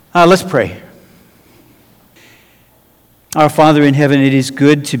Let's pray. Our Father in heaven, it is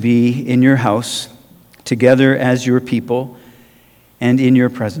good to be in your house, together as your people, and in your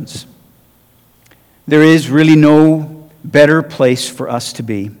presence. There is really no better place for us to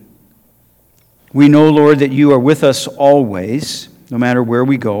be. We know, Lord, that you are with us always, no matter where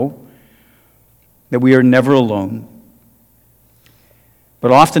we go, that we are never alone.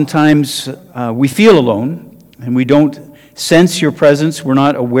 But oftentimes we feel alone, and we don't sense your presence. We're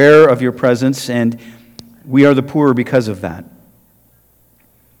not aware of your presence, and we are the poorer because of that.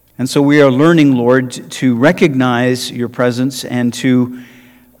 And so we are learning, Lord, to recognize your presence and to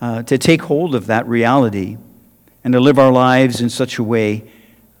take hold of that reality and to live our lives in such a way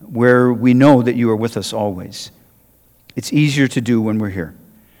where we know that you are with us always. It's easier to do when we're here.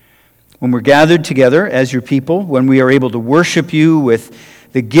 When we're gathered together as your people, when we are able to worship you with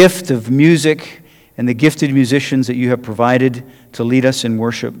the gift of music and the gifted musicians that you have provided to lead us in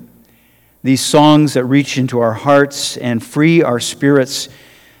worship, these songs that reach into our hearts and free our spirits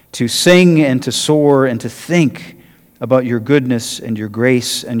to sing and to soar and to think about your goodness and your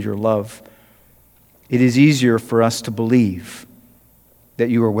grace and your love, it is easier for us to believe that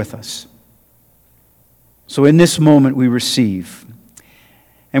you are with us. So in this moment we receive.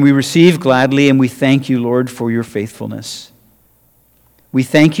 And we receive gladly, and we thank you, Lord, for your faithfulness. We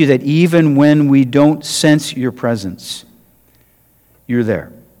thank you that even when we don't sense your presence, you're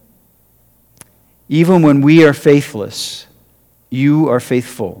there. Even when we are faithless, you are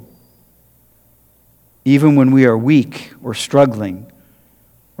faithful. Even when we are weak or struggling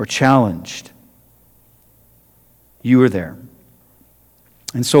or challenged, you are there.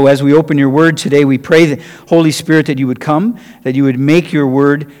 And so as we open your word today, we pray that, Holy Spirit, that you would come, that you would make your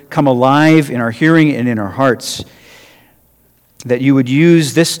word come alive in our hearing and in our hearts, that you would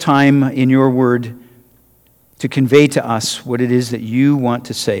use this time in your word to convey to us what it is that you want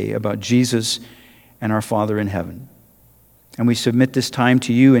to say about Jesus and our Father in heaven. And we submit this time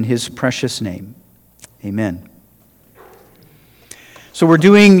to you in his precious name. Amen. So we're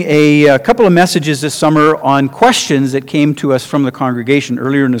doing a couple of messages this summer on questions that came to us from the congregation.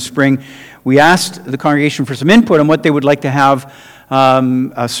 Earlier in the spring, we asked the congregation for some input on what they would like to have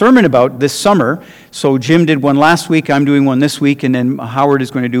a sermon about this summer. So Jim did one last week, I'm doing one this week, and then Howard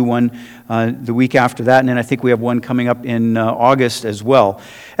is going to do one the week after that, and then I think we have one coming up in August as well.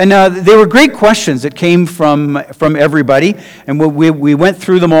 And they were great questions that came from everybody, and we went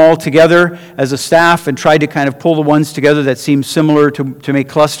through them all together as a staff and tried to kind of pull the ones together that seemed similar to make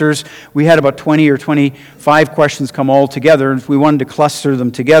clusters. We had about 20 or 25 questions come all together, and we wanted to cluster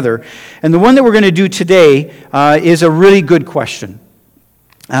them together. And the one that we're going to do today is a really good question.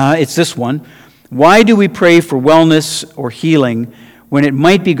 It's this one. Why do we pray for wellness or healing when it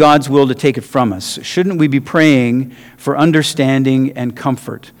might be God's will to take it from us? Shouldn't we be praying for understanding and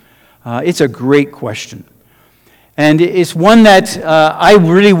comfort? It's a great question. And it's one that I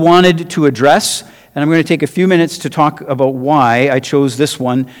really wanted to address, and I'm going to take a few minutes to talk about why I chose this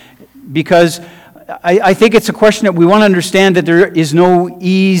one, because I think it's a question that we want to understand that there is no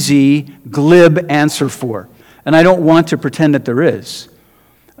easy, glib answer for. And I don't want to pretend that there is.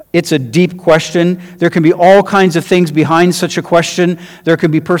 It's a deep question. There can be all kinds of things behind such a question. There can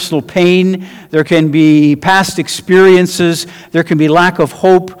be personal pain. There can be past experiences. There can be lack of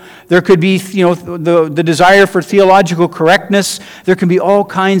hope. There could be, the desire for theological correctness. There can be all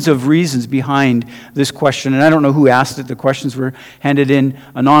kinds of reasons behind this question. And I don't know who asked it. The questions were handed in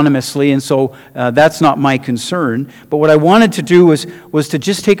anonymously, and so that's not my concern. But what I wanted to do was to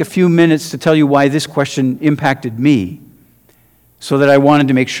just take a few minutes to tell you why this question impacted me, so that I wanted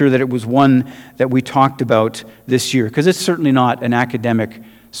to make sure that it was one that we talked about this year, because it's certainly not an academic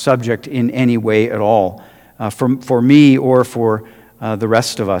subject in any way at all for me or for the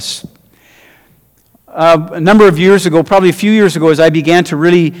rest of us. A number of years ago, probably a few years ago, as I began to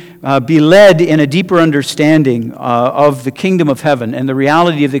really be led in a deeper understanding of the kingdom of heaven and the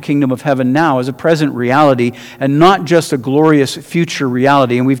reality of the kingdom of heaven now as a present reality and not just a glorious future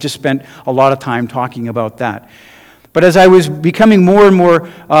reality, and we've just spent a lot of time talking about that. But as I was becoming more and more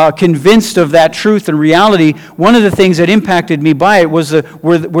convinced of that truth and reality, one of the things that impacted me by it were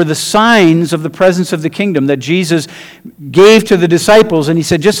the signs of the presence of the kingdom that Jesus gave to the disciples. And he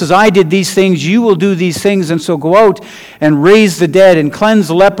said, just as I did these things, you will do these things. And so go out and raise the dead and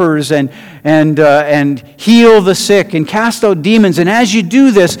cleanse lepers and heal the sick and cast out demons. And as you do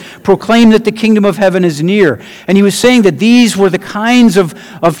this, proclaim that the kingdom of heaven is near. And he was saying that these were the kinds of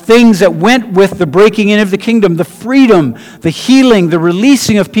things that went with the breaking in of the kingdom, the freedom, the healing, the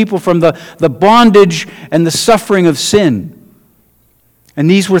releasing of people from the bondage and the suffering of sin. And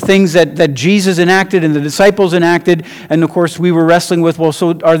these were things that Jesus enacted and the disciples enacted. And of course, we were wrestling with, well,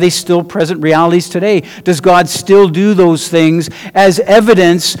 so are they still present realities today? Does God still do those things as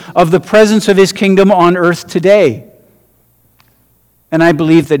evidence of the presence of His kingdom on earth today? And I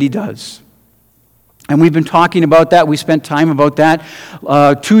believe that He does. And we've been talking about that. We spent time about that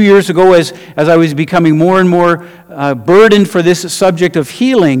 2 years ago as I was becoming more and more burdened for this subject of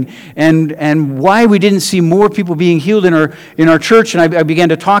healing and why we didn't see more people being healed in our church. And I began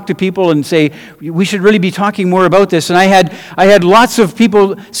to talk to people and say, we should really be talking more about this. And I had lots of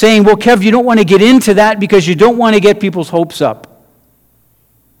people saying, well, Kev, you don't want to get into that because you don't want to get people's hopes up.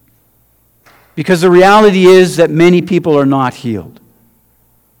 Because the reality is that many people are not healed.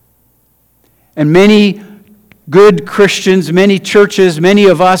 And many good Christians, many churches, many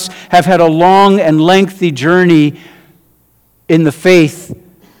of us have had a long and lengthy journey in the faith,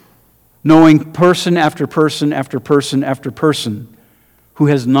 knowing person after person after person after person who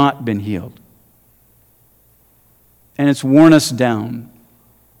has not been healed. And it's worn us down.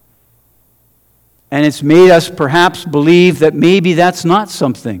 And it's made us perhaps believe that maybe that's not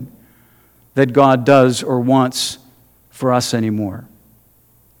something that God does or wants for us anymore.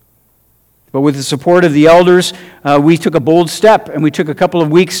 But with the support of the elders, we took a bold step, and we took a couple of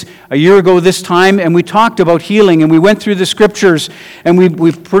weeks a year ago this time, and we talked about healing, and we went through the Scriptures, and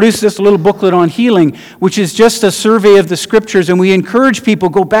we've produced this little booklet on healing, which is just a survey of the Scriptures, and we encourage people,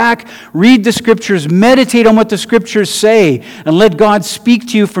 go back, read the Scriptures, meditate on what the Scriptures say, and let God speak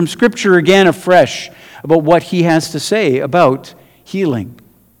to you from Scripture again afresh about what He has to say about healing.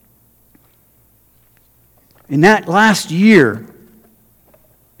 In that last year,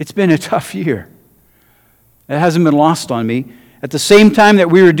 it's been a tough year. It hasn't been lost on me. At the same time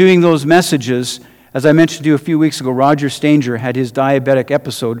that we were doing those messages, as I mentioned to you a few weeks ago, Roger Stanger had his diabetic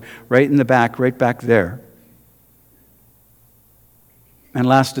episode right in the back, right back there. And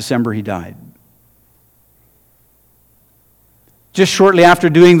last December he died. Just shortly after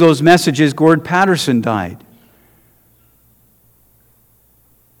doing those messages, Gord Patterson died.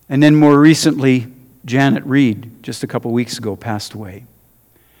 And then more recently, Janet Reed, just a couple weeks ago, passed away.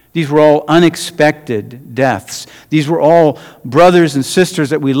 These were all unexpected deaths. These were all brothers and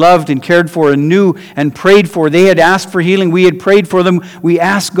sisters that we loved and cared for and knew and prayed for. They had asked for healing. We had prayed for them. We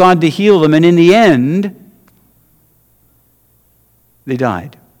asked God to heal them. And in the end, they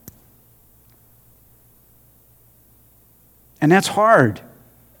died. And that's hard.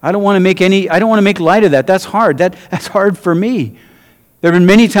 I don't want to make light of that. That's hard. That's hard for me. There have been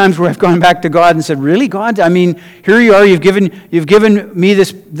many times where I've gone back to God and said, really, God? I mean, here you are, you've given me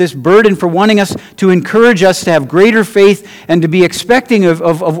this burden for wanting us to encourage us to have greater faith and to be expecting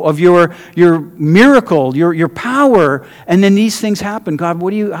of your miracle, your power, and then these things happen. God,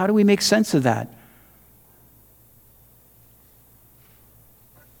 how do we make sense of that?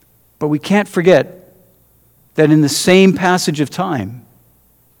 But we can't forget that in the same passage of time,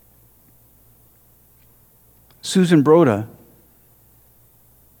 Susan Broda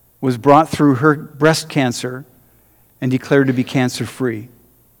was brought through her breast cancer and declared to be cancer-free.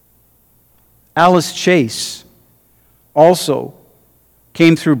 Alice Chase also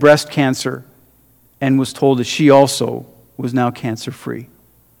came through breast cancer and was told that she also was now cancer-free.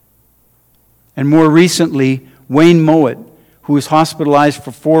 And more recently, Wayne Mowat, who was hospitalized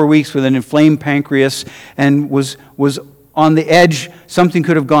for 4 weeks with an inflamed pancreas and was on the edge. Something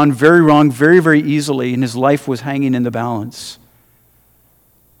could have gone very wrong very, very easily, and his life was hanging in the balance,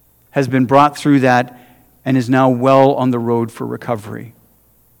 has been brought through that and is now well on the road for recovery.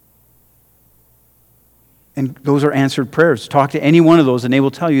 And those are answered prayers. Talk to any one of those and they will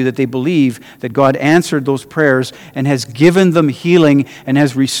tell you that they believe that God answered those prayers and has given them healing and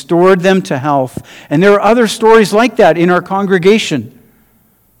has restored them to health. And there are other stories like that in our congregation.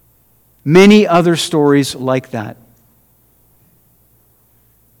 Many other stories like that.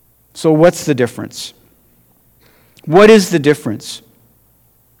 So what's the difference? What is the difference?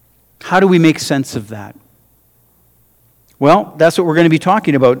 How do we make sense of that? Well, that's what we're going to be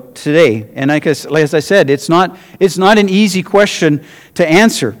talking about today. And as I said, it's not an easy question to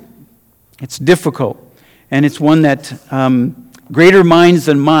answer. It's difficult. And it's one that greater minds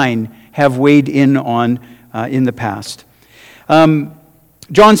than mine have weighed in on in the past.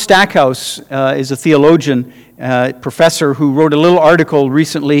 John Stackhouse is a theologian, professor, who wrote a little article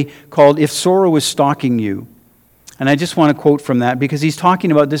recently called "If Sorrow is Stalking You." And I just want to quote from that because he's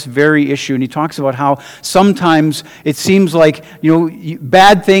talking about this very issue, and he talks about how sometimes it seems like,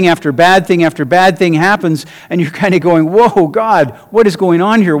 bad thing after bad thing after bad thing happens, and you're kind of going, whoa, God, what is going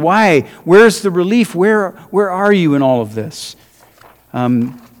on here? Why? Where's the relief? Where are you in all of this?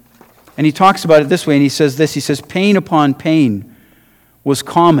 And he talks about it this way, and he says this, he says, pain upon pain was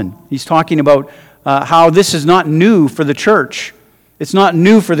common. He's talking about how this is not new for the church. It's not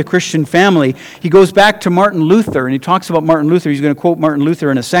new for the Christian family. He goes back to Martin Luther, and he talks about Martin Luther. He's going to quote Martin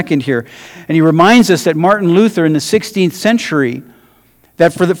Luther in a second here. And he reminds us that Martin Luther in the 16th century, that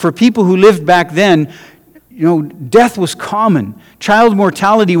for people who lived back then, death was common. Child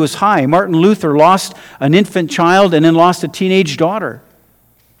mortality was high. Martin Luther lost an infant child and then lost a teenage daughter.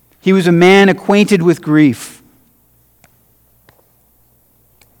 He was a man acquainted with grief.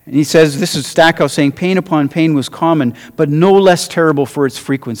 And he says, this is Stackhouse saying, pain upon pain was common, but no less terrible for its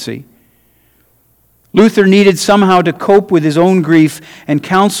frequency. Luther needed somehow to cope with his own grief and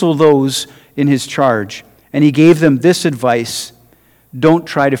counsel those in his charge. And he gave them this advice: don't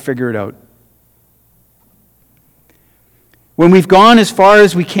try to figure it out. When we've gone as far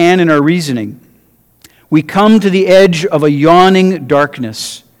as we can in our reasoning, we come to the edge of a yawning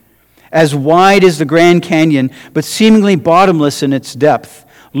darkness, as wide as the Grand Canyon, but seemingly bottomless in its depth.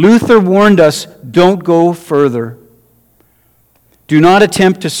 Luther warned us, don't go further. Do not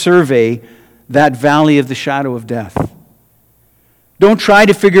attempt to survey that valley of the shadow of death. Don't try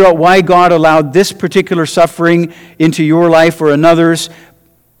to figure out why God allowed this particular suffering into your life or another's,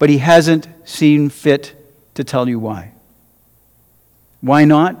 but He hasn't seen fit to tell you why. Why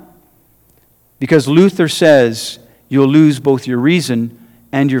not? Because Luther says you'll lose both your reason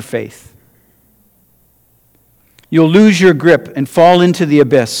and your faith. You'll lose your grip and fall into the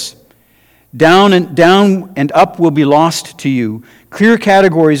abyss. Down and up will be lost to you. Clear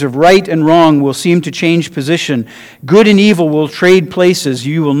categories of right and wrong will seem to change position. Good and evil will trade places.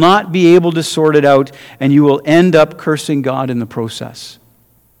 You will not be able to sort it out, and you will end up cursing God in the process.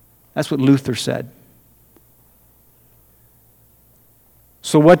 That's what Luther said.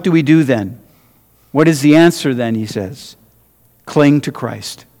 So what do we do then? What is the answer then, he says? Cling to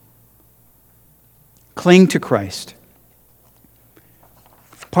Christ. Cling to Christ.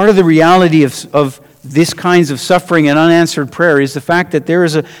 Part of the reality of this kinds of suffering and unanswered prayer is the fact that there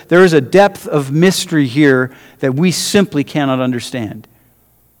is a depth of mystery here that we simply cannot understand.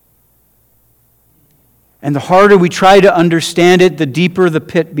 And the harder we try to understand it, the deeper the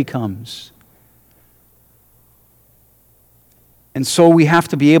pit becomes. And so we have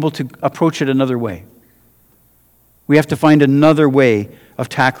to be able to approach it another way. We have to find another way of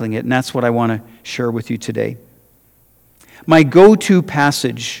tackling it, and that's what I want to share with you today. My go-to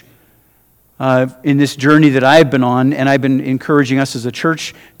passage in this journey that I've been on, and I've been encouraging us as a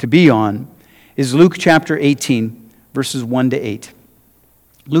church to be on, is Luke chapter 18, verses 1 to 8.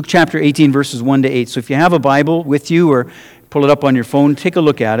 Luke chapter 18, verses 1 to 8. So if you have a Bible with you or pull it up on your phone, take a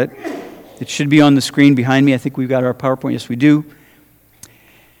look at it. It should be on the screen behind me. I think we've got our PowerPoint. Yes, we do.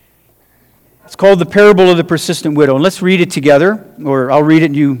 It's called the parable of the persistent widow. And let's read it together, or I'll read it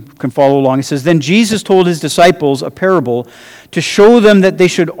and you can follow along. It says, Then Jesus told His disciples a parable to show them that they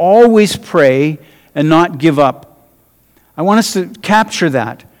should always pray and not give up. I want us to capture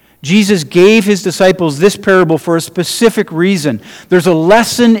that. Jesus gave His disciples this parable for a specific reason. There's a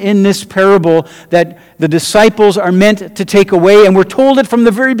lesson in this parable that the disciples are meant to take away, and we're told it from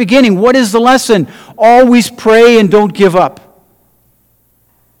the very beginning. What is the lesson? Always pray and don't give up.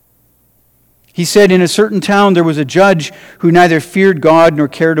 He said, in a certain town there was a judge who neither feared God nor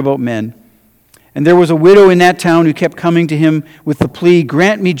cared about men. And there was a widow in that town who kept coming to him with the plea,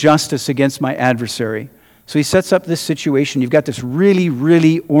 grant me justice against my adversary. So he sets up this situation. You've got this really,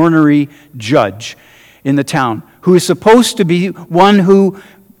 really ornery judge in the town who is supposed to be one who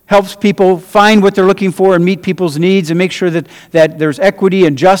helps people find what they're looking for and meet people's needs and make sure that there's equity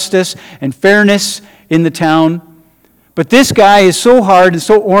and justice and fairness in the town. But this guy is so hard and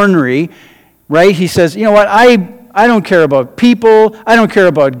so ornery, right? He says, you know what, I don't care about people, I don't care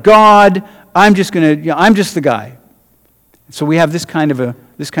about God, I'm just the guy. So we have this kind of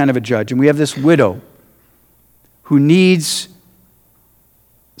a judge, and we have this widow who needs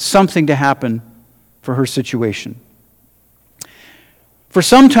something to happen for her situation. For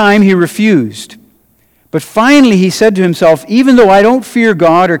some time he refused. But finally he said to himself, even though I don't fear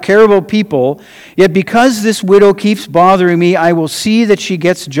God or care about people, yet because this widow keeps bothering me, I will see that she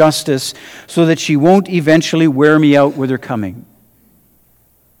gets justice so that she won't eventually wear me out with her coming.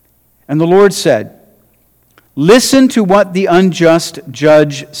 And the Lord said, listen to what the unjust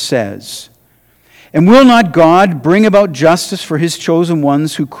judge says. And will not God bring about justice for His chosen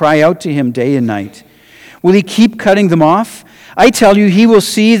ones who cry out to Him day and night? Will He keep cutting them off? I tell you, He will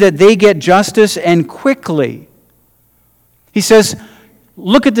see that they get justice, and quickly. He says,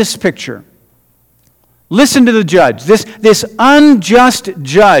 look at this picture. Listen to the judge, this unjust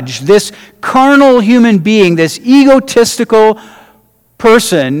judge, this carnal human being, this egotistical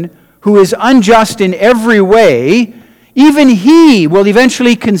person who is unjust in every way. even he will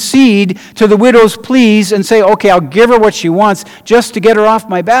eventually concede to the widow's pleas and say, okay, I'll give her what she wants just to get her off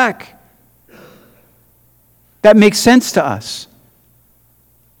my back. That makes sense to us.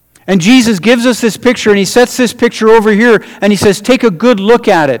 And Jesus gives us this picture, and he sets this picture over here, and he says, take a good look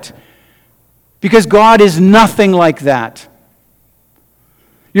at it. Because God is nothing like that.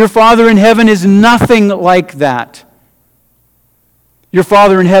 Your Father in heaven is nothing like that. Your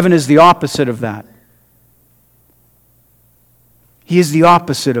Father in heaven is the opposite of that. He is the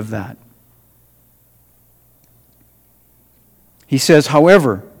opposite of that. He says,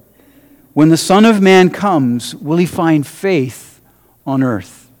 however, when the Son of Man comes, will he find faith on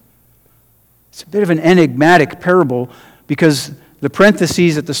earth? It's a bit of an enigmatic parable because the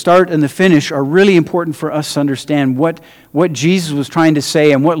parentheses at the start and the finish are really important for us to understand what Jesus was trying to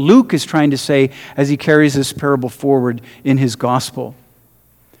say and what Luke is trying to say as he carries this parable forward in his gospel.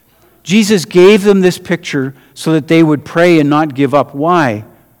 Jesus gave them this picture so that they would pray and not give up. Why?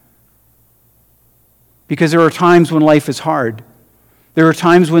 Because there are times when life is hard. There are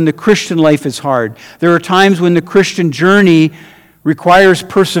times when the Christian life is hard. There are times when the Christian journey requires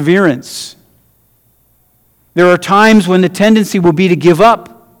perseverance. There are times when the tendency will be to give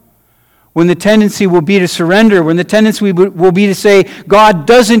up, when the tendency will be to surrender, when the tendency will be to say, God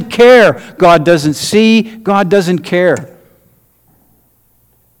doesn't care, God doesn't see, God doesn't care.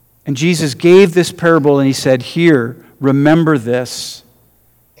 And Jesus gave this parable and he said, here, remember this.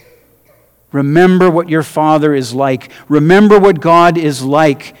 Remember what your Father is like. Remember what God is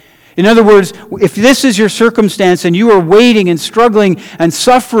like. In other words, if this is your circumstance and you are waiting and struggling and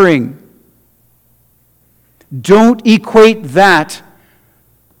suffering, don't equate that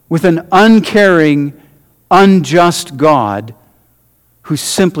with an uncaring, unjust God who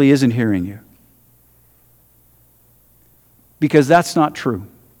simply isn't hearing you. Because that's not true.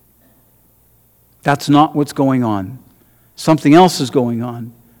 That's not what's going on. Something else is going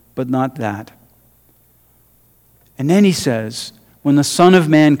on, but not that. And then he says, when the Son of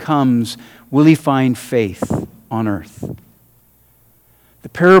Man comes, will he find faith on earth? The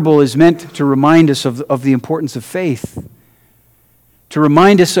parable is meant to remind us of the importance of faith, to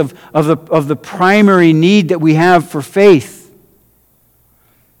remind us of the primary need that we have for faith.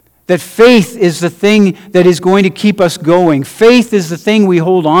 That faith is the thing that is going to keep us going. Faith is the thing we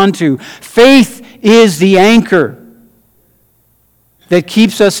hold on to. Faith is the anchor that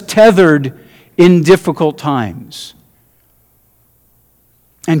keeps us tethered in difficult times.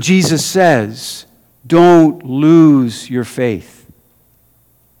 And Jesus says, don't lose your faith.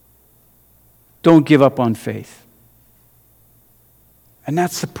 Don't give up on faith. And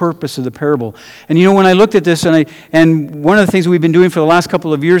that's the purpose of the parable. And you know, when I looked at this, and one of the things we've been doing for the last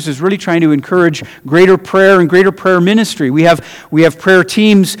couple of years is really trying to encourage greater prayer and greater prayer ministry. We have prayer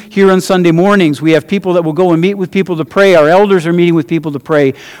teams here on Sunday mornings. We have people that will go and meet with people to pray. Our elders are meeting with people to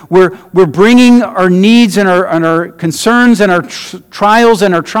pray. We're bringing our needs and our concerns and our trials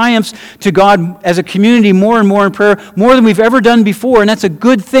and our triumphs to God as a community more and more in prayer, more than we've ever done before. And that's a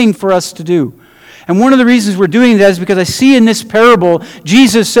good thing for us to do. And one of the reasons we're doing that is because I see in this parable,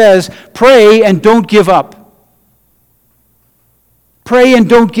 Jesus says, pray and don't give up. Pray and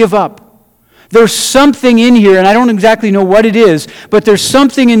don't give up. There's something in here, and I don't exactly know what it is, but there's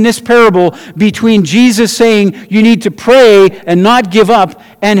something in this parable between Jesus saying you need to pray and not give up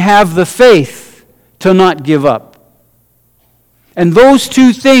and have the faith to not give up. And those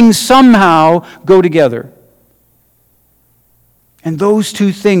two things somehow go together. And those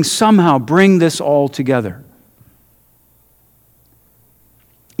two things somehow bring this all together.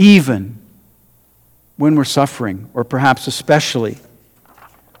 Even when we're suffering, or perhaps especially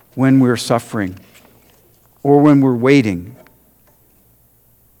when we're suffering, or when we're waiting.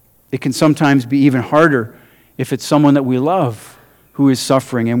 It can sometimes be even harder if it's someone that we love who is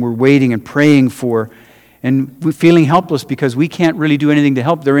suffering and we're waiting and praying for, and we're feeling helpless because we can't really do anything to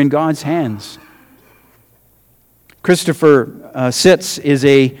help. They're in God's hands. Christopher Sitz is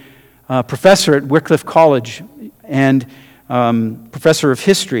a professor at Wycliffe College and professor of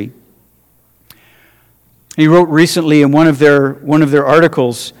history. He wrote recently in one of their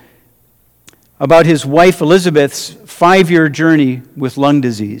articles about his wife Elizabeth's 5-year journey with lung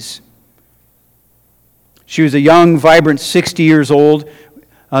disease. She was a young, vibrant 60 years old.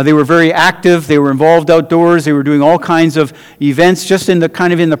 They were very active. They were involved outdoors. They were doing all kinds of events just in the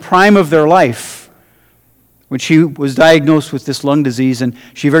prime of their life, when she was diagnosed with this lung disease, and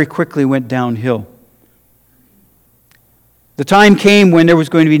she very quickly went downhill. The time came when there was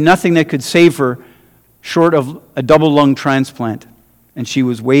going to be nothing that could save her short of a double lung transplant, and she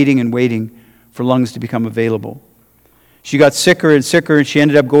was waiting and waiting for lungs to become available. She got sicker and sicker, and she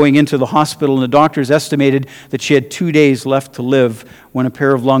ended up going into the hospital, and the doctors estimated that she had 2 days left to live when a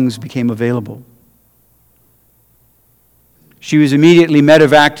pair of lungs became available. She was immediately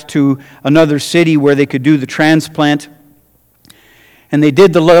medevaced to another city where they could do the transplant. And they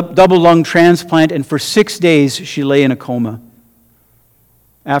did the double lung transplant, and for 6 days she lay in a coma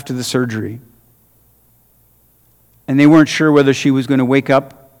after the surgery. And they weren't sure whether she was going to wake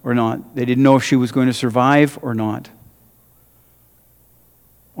up or not. They didn't know if she was going to survive or not.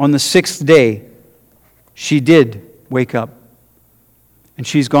 On the 6th day, she did wake up. And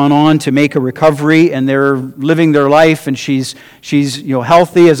she's gone on to make a recovery, and they're living their life, and she's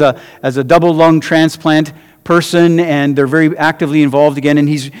healthy as a double lung transplant person, and they're very actively involved again. And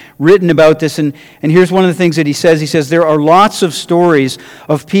he's written about this, and here's one of the things that he says. He says, there are lots of stories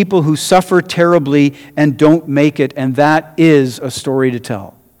of people who suffer terribly and don't make it, and that is a story to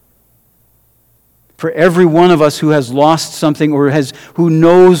tell. For every one of us who has lost something or who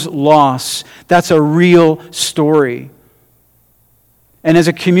knows loss, that's a real story. And as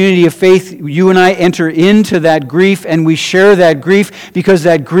a community of faith, you and I enter into that grief, and we share that grief because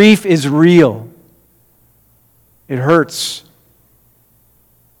that grief is real. It hurts.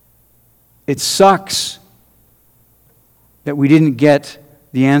 It sucks that we didn't get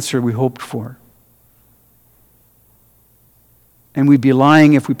the answer we hoped for. And we'd be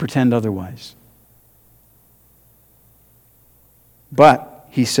lying if we pretend otherwise. But,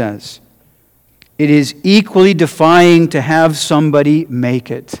 he says, it is equally defying to have somebody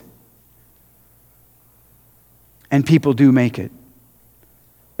make it. And people do make it.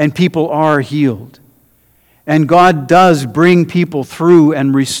 And people are healed. And God does bring people through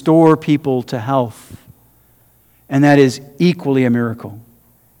and restore people to health. And that is equally a miracle.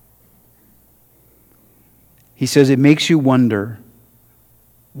 He says it makes you wonder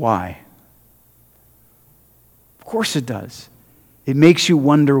why. Of course it does. It makes you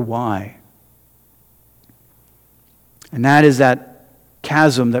wonder why. And that is that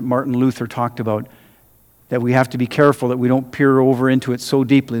chasm that Martin Luther talked about, that we have to be careful that we don't peer over into it so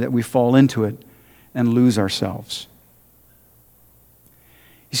deeply that we fall into it and lose ourselves.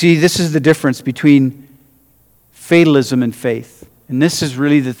 You see, this is the difference between fatalism and faith. And this is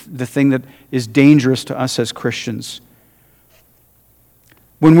really the thing that is dangerous to us as Christians.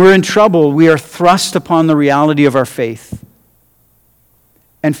 When we're in trouble, we are thrust upon the reality of our faith.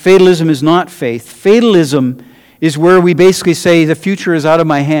 And fatalism is not faith. Fatalism is where we basically say, the future is out of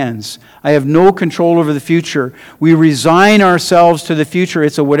my hands. I have no control over the future. We resign ourselves to the future.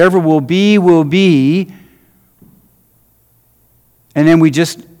 It's a whatever will be, will be. And then we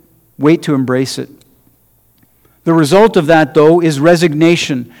just wait to embrace it. The result of that, though, is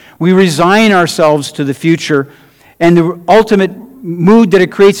resignation. We resign ourselves to the future, and the ultimate mood that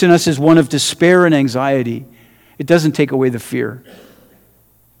it creates in us is one of despair and anxiety. It doesn't take away the fear.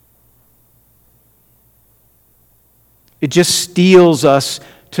 It just steels us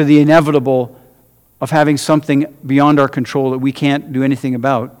to the inevitable of having something beyond our control that we can't do anything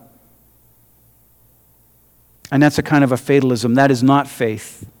about. And that's a kind of a fatalism. That is not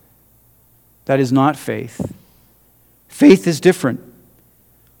faith. That is not faith. Faith is different.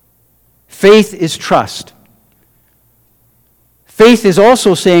 Faith is trust. Faith is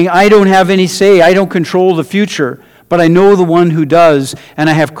also saying, I don't have any say, I don't control the future, but I know the one who does, and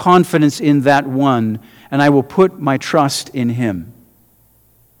I have confidence in that one, and I will put my trust in him.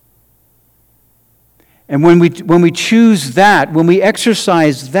 And when we choose that, when we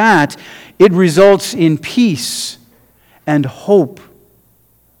exercise that, it results in peace and hope,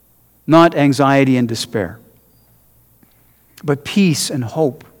 not anxiety and despair, but peace and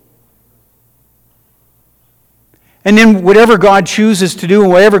hope. And then whatever God chooses to do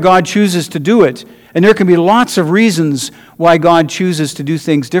and whatever God chooses to do it, and there can be lots of reasons why God chooses to do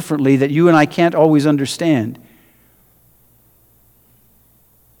things differently that you and I can't always understand.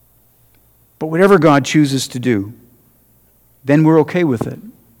 But whatever God chooses to do, then we're okay with it.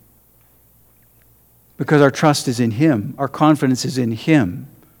 Because our trust is in Him. Our confidence is in Him.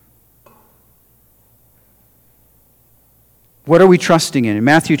 What are we trusting in? In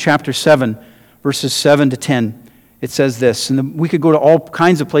Matthew chapter 7, verses 7 to 10, it says this, and we could go to all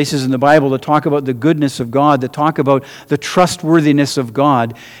kinds of places in the Bible that talk about the goodness of God, that talk about the trustworthiness of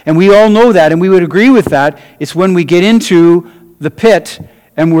God. And we all know that, and we would agree with that. It's when we get into the pit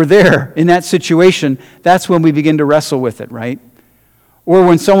and we're there in that situation, that's when we begin to wrestle with it, right? Or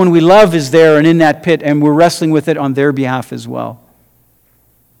when someone we love is there and in that pit and we're wrestling with it on their behalf as well.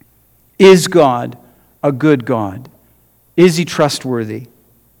 Is God a good God? Is He trustworthy?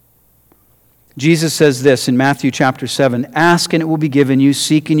 Jesus says this in Matthew chapter 7, "Ask and it will be given you,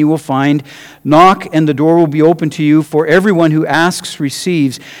 seek and you will find, knock and the door will be opened to you, for everyone who asks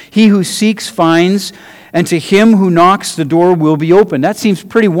receives, he who seeks finds, and to him who knocks the door will be opened." That seems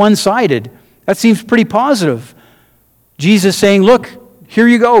pretty one-sided. That seems pretty positive. Jesus saying, look, here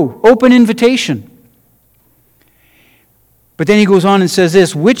you go, open invitation. But then he goes on and says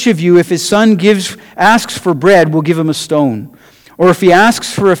this, "Which of you, if his son asks for bread, will give him a stone? Or if he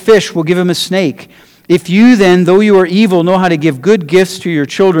asks for a fish, will give him a snake? If you then, though you are evil, know how to give good gifts to your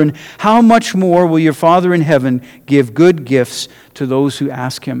children, how much more will your Father in heaven give good gifts to those who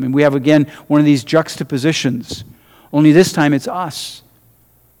ask him?" And we have again one of these juxtapositions, only this time it's us,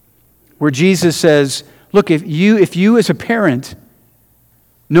 where Jesus says, look, if you as a parent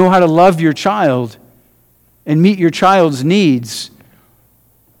know how to love your child and meet your child's needs,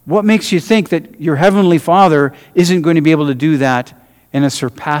 what makes you think that your Heavenly Father isn't going to be able to do that in a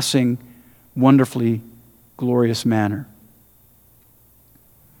surpassing, wonderfully glorious manner?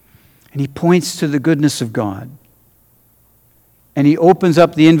 And he points to the goodness of God. And he opens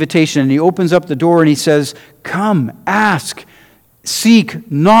up the invitation, and he opens up the door, and he says, come, ask,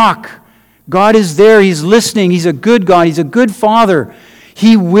 seek, knock. God is there. He's listening. He's a good God. He's a good Father.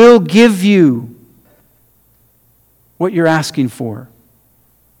 He will give you what you're asking for.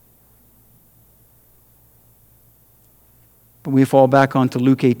 But we fall back onto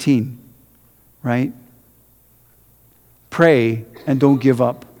Luke 18, right? Pray and don't give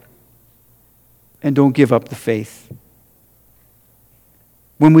up. And don't give up the faith.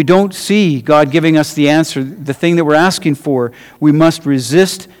 When we don't see God giving us the answer, the thing that we're asking for, we must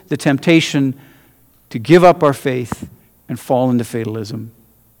resist the temptation to give up our faith and fall into fatalism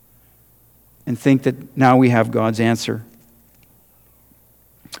and think that now we have God's answer.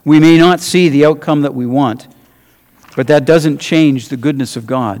 We may not see the outcome that we want, but that doesn't change the goodness of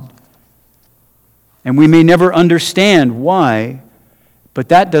God. And we may never understand why, but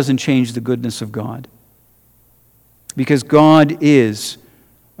that doesn't change the goodness of God. Because God is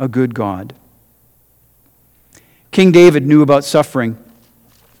a good God. King David knew about suffering,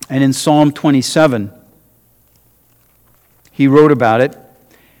 and in Psalm 27, he wrote about it.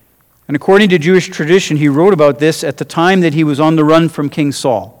 And according to Jewish tradition, he wrote about this at the time that he was on the run from King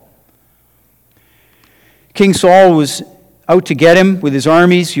Saul. King Saul was out to get him with his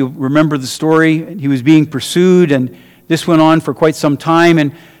armies. You'll remember the story. He was being pursued, and this went on for quite some time.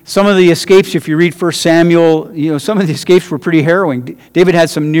 And some of the escapes, if you read 1 Samuel, some of the escapes were pretty harrowing. David had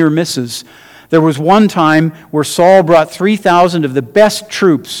some near misses. There was one time where Saul brought 3,000 of the best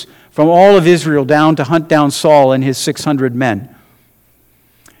troops from all of Israel down to hunt down Saul and his 600 men.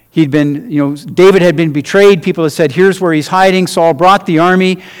 David had been betrayed. People had said, here's where he's hiding. Saul brought the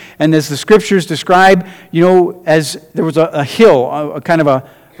army, and as the scriptures describe, as there was a hill, a kind of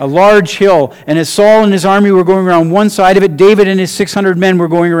a large hill, and as Saul and his army were going around one side of it, David and his 600 men were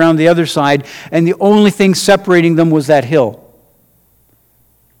going around the other side, and the only thing separating them was that hill.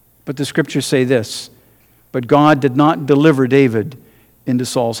 But the scriptures say this, but God did not deliver David into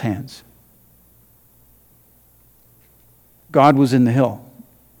Saul's hands. God was in the hill.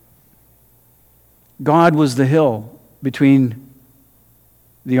 God was the hill between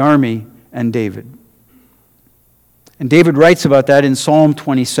the army and David. And David writes about that in Psalm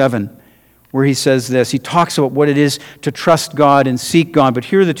 27, where he says this. He talks about what it is to trust God and seek God. But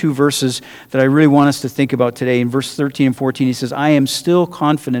here are the two verses that I really want us to think about today. In verse 13 and 14, he says, I am still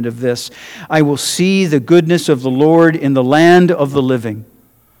confident of this. I will see the goodness of the Lord in the land of the living.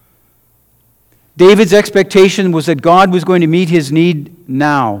 David's expectation was that God was going to meet his need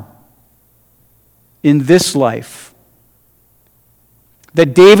now, in this life.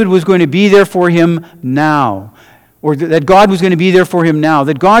 That David was going to be there for him now. Or that God was going to be there for him now.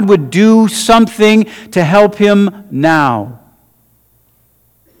 That God would do something to help him now.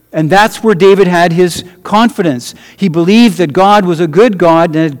 And that's where David had his confidence. He believed that God was a good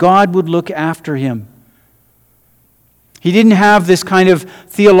God and that God would look after him. He didn't have this kind of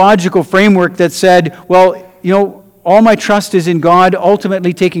theological framework that said, well, all my trust is in God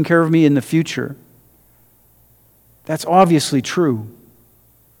ultimately taking care of me in the future. That's obviously true.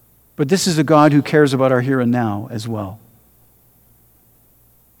 But this is a God who cares about our here and now as well.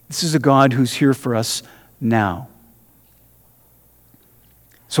 This is a God who's here for us now.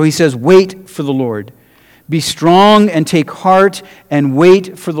 So he says, wait for the Lord. Be strong and take heart and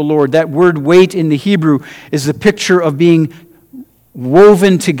wait for the Lord. That word wait in the Hebrew is the picture of being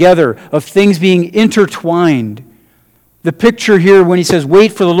woven together, of things being intertwined. The picture here when he says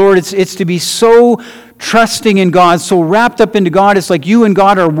wait for the Lord, it's to be so trusting in God, so wrapped up into God. It's like you and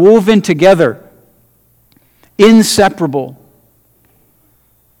God are woven together, inseparable.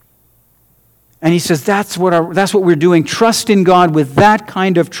 And he says, that's what we're doing. Trust in God with that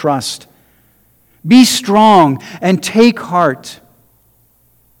kind of trust. Be strong and take heart.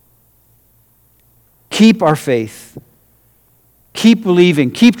 Keep our faith. Keep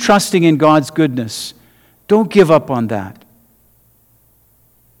believing. Keep trusting in God's goodness. Don't give up on that.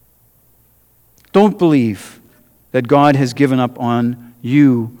 Don't believe that God has given up on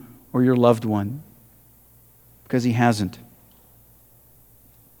you or your loved one, because He hasn't.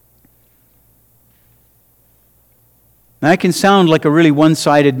 Now, that can sound like a really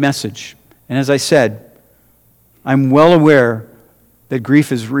one-sided message. And as I said, I'm well aware that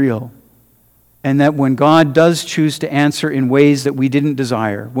grief is real, and that when God does choose to answer in ways that we didn't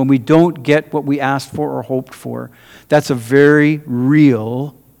desire, when we don't get what we asked for or hoped for, that's a very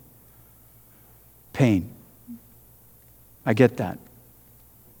real pain. I get that.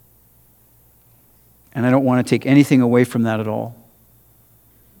 And I don't want to take anything away from that at all.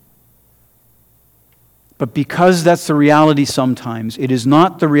 But because that's the reality sometimes, it is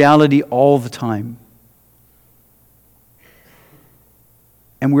not the reality all the time.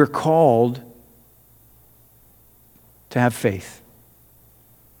 And we're called to have faith,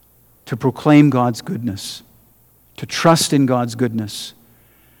 to proclaim God's goodness, to trust in God's goodness.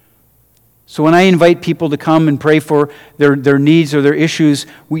 So when I invite people to come and pray for their needs or their issues,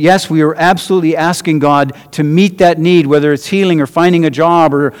 we are absolutely asking God to meet that need, whether it's healing or finding a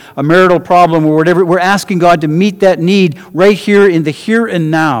job or a marital problem or whatever. We're asking God to meet that need right here in the here and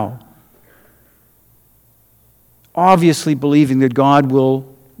now. Obviously believing that God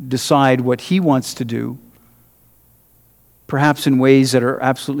will decide what He wants to do, perhaps in ways that are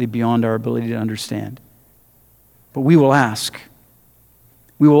absolutely beyond our ability to understand. But we will ask.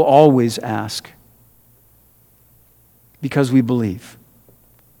 We will always ask, because we believe.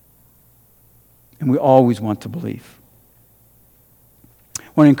 And we always want to believe. I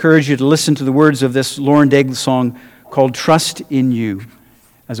want to encourage you to listen to the words of this Lauren Daigle song called Trust in You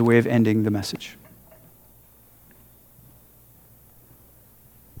as a way of ending the message.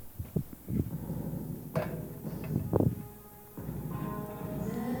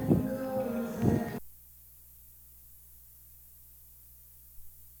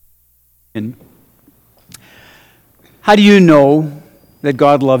 How do you know that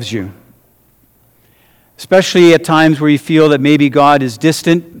God loves you? Especially at times where you feel that maybe God is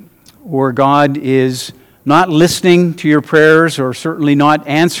distant or God is not listening to your prayers or certainly not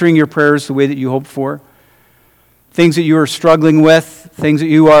answering your prayers the way that you hoped for. Things that you are struggling with, things that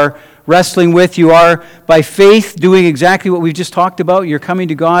you are wrestling with. You are, by faith, doing exactly what we've just talked about. You're coming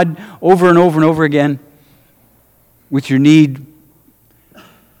to God over and over and over again with your need.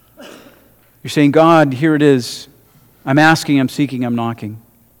 You're saying, God, here it is. I'm asking, I'm seeking, I'm knocking.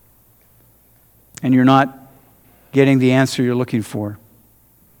 And you're not getting the answer you're looking for.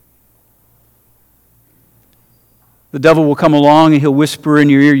 The devil will come along and he'll whisper in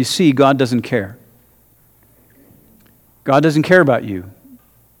your ear, you see, God doesn't care. God doesn't care about you.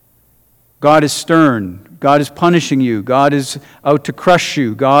 God is stern. God is punishing you. God is out to crush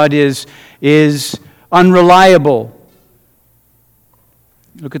you. God is unreliable.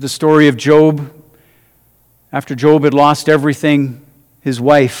 Look at the story of Job. After Job had lost everything, his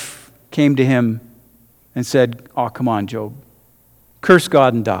wife came to him and said, oh, come on, Job. Curse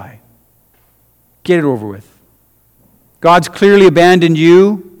God and die. Get it over with. God's clearly abandoned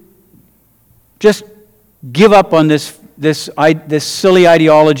you. Just give up on this silly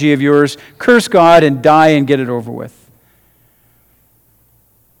ideology of yours. Curse God and die and get it over with.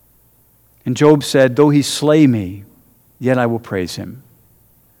 And Job said, though He slay me, yet I will praise Him.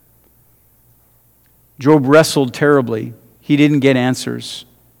 Job wrestled terribly. He didn't get answers.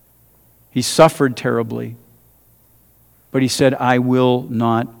 He suffered terribly. But he said, I will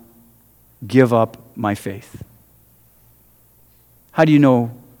not give up my faith. How do you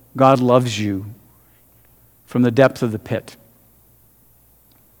know God loves you from the depth of the pit?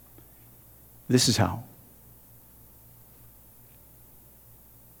 This is how.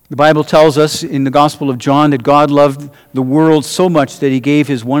 The Bible tells us in the Gospel of John that God loved the world so much that He gave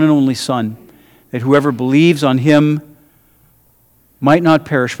His one and only Son, that whoever believes on Him might not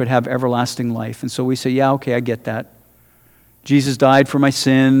perish but have everlasting life. And so we say, yeah, okay, I get that. Jesus died for my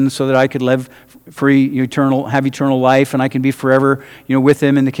sins so that I could live free, have eternal life, and I can be forever, with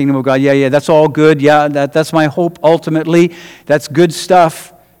Him in the kingdom of God. Yeah, that's all good. Yeah, that's my hope ultimately. That's good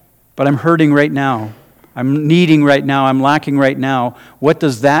stuff. But I'm hurting right now. I'm needing right now. I'm lacking right now. What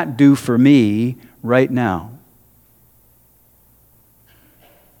does that do for me right now?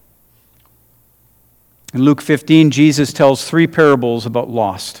 In Luke 15, Jesus tells 3 parables about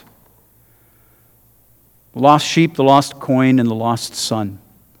lost. The lost sheep, the lost coin, and the lost son.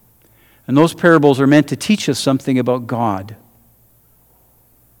 And those parables are meant to teach us something about God,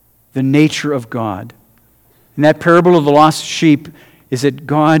 the nature of God. And that parable of the lost sheep is that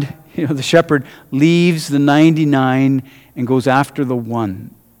God, the shepherd, leaves the 99 and goes after the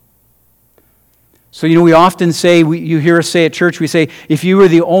one. So, we often say, you hear us say at church, we say, if you were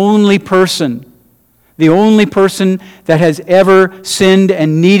the only person that has ever sinned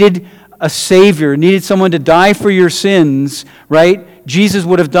and needed a Savior, needed someone to die for your sins, right? Jesus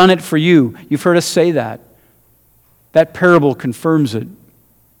would have done it for you. You've heard us say that. That parable confirms it.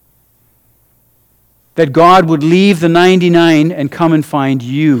 That God would leave the 99 and come and find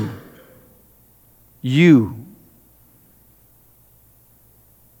you. You.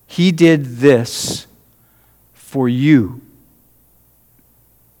 He did this for you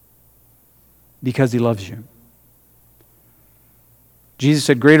because He loves you. Jesus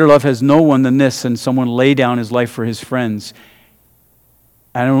said, greater love has no one than this, than someone lay down his life for his friends.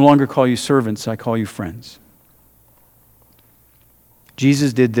 I no longer call you servants, I call you friends.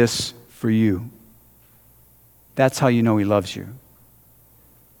 Jesus did this for you. That's how you know He loves you.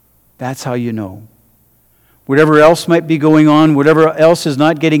 That's how you know. Whatever else might be going on, whatever else is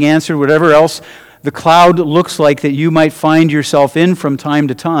not getting answered, whatever else the cloud looks like that you might find yourself in from time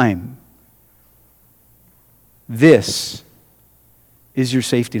to time, this is your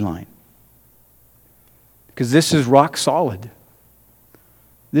safety line. Because this is rock solid.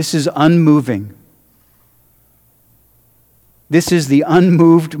 This is unmoving. This is the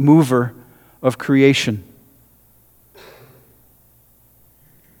unmoved mover of creation.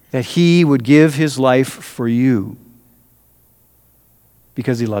 That He would give His life for you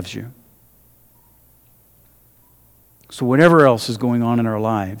because He loves you. So whatever else is going on in our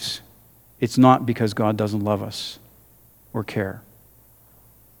lives, it's not because God doesn't love us or care.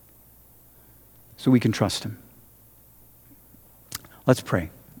 So we can trust Him. Let's pray.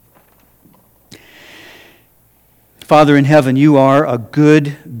 Father in heaven, You are a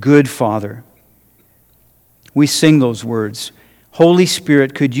good, good Father. We sing those words. Holy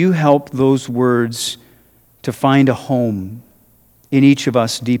Spirit, could You help those words to find a home in each of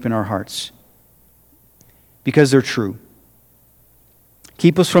us deep in our hearts? Because they're true.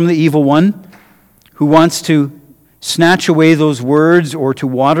 Keep us from the evil one who wants to snatch away those words or to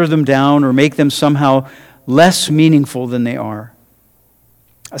water them down or make them somehow less meaningful than they are.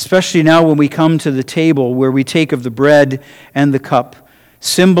 Especially now when we come to the table where we take of the bread and the cup,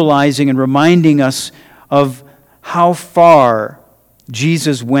 symbolizing and reminding us of how far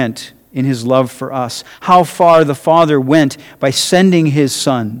Jesus went in His love for us, how far the Father went by sending His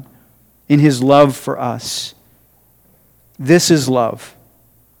Son in His love for us. This is love.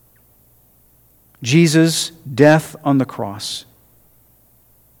 Jesus' death on the cross.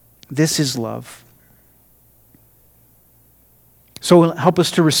 This is love. So help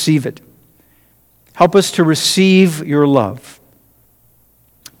us to receive it. Help us to receive Your love.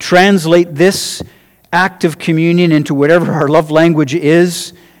 Translate this act of communion into whatever our love language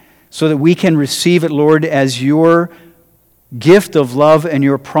is so that we can receive it, Lord, as Your gift of love and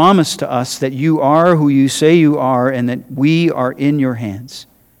Your promise to us that You are who You say You are and that we are in Your hands.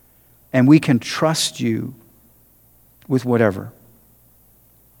 And we can trust You with whatever.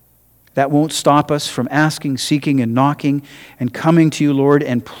 That won't stop us from asking, seeking, and knocking and coming to You, Lord,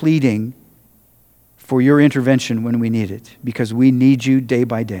 and pleading for Your intervention when we need it, because we need You day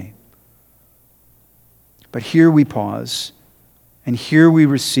by day. But here we pause, and here we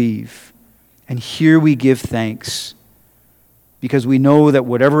receive, and here we give thanks, because we know that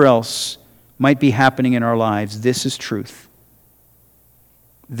whatever else might be happening in our lives, this is truth.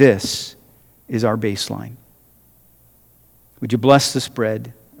 This is our baseline. Would You bless this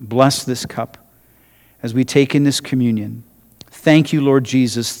bread, bless this cup as we take in this communion. Thank You, Lord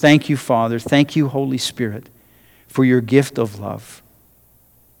Jesus. Thank You, Father. Thank You, Holy Spirit, for Your gift of love.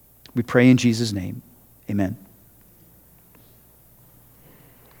 We pray in Jesus' name. Amen.